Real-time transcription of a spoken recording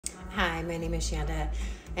Hi, my name is Chanda,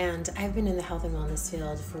 and I've been in the health and wellness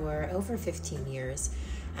field for over 15 years.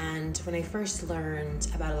 And when I first learned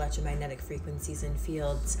about electromagnetic frequencies and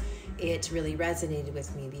fields, it really resonated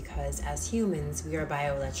with me because as humans, we are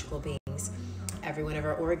bioelectrical beings. Every one of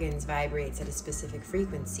our organs vibrates at a specific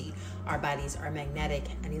frequency. Our bodies are magnetic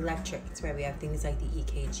and electric. That's why we have things like the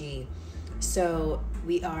EKG. So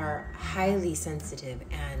we are highly sensitive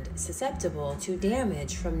and susceptible to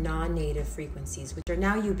damage from non-native frequencies, which are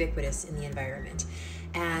now ubiquitous in the environment.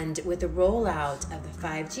 And with the rollout of the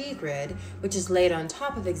 5G grid, which is laid on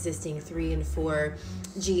top of existing 3 and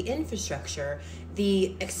 4G infrastructure,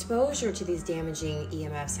 the exposure to these damaging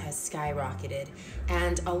EMFs has skyrocketed.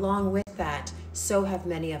 And along with that, so have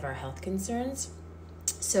many of our health concerns.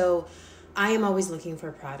 So I am always looking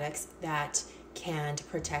for products that can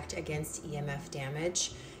protect against EMF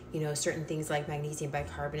damage. Certain things like magnesium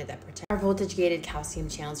bicarbonate that protect our voltage-gated calcium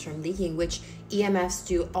channels from leaking, which EMFs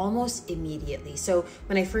do almost immediately. So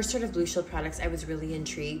when I first heard of Blushield products, I was really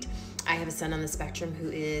intrigued. I have a son on the spectrum who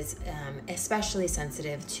is especially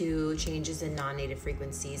sensitive to changes in non-native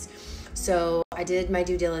frequencies. So I did my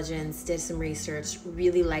due diligence, did some research,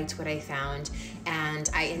 really liked what I found, and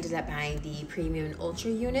I ended up buying the premium and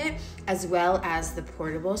ultra unit as well as the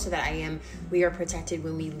portable so that we are protected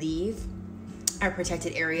when we leave our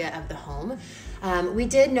protected area of the home. We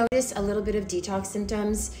did notice a little bit of detox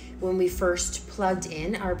symptoms when we first plugged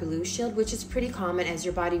in our Blushield, which is pretty common as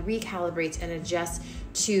your body recalibrates and adjusts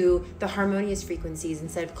to the harmonious frequencies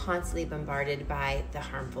instead of constantly bombarded by the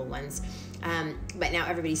harmful ones. But now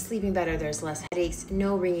everybody's sleeping better, there's less headaches,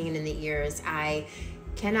 no ringing in the ears. I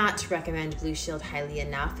cannot recommend Blushield highly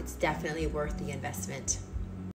enough. It's definitely worth the investment.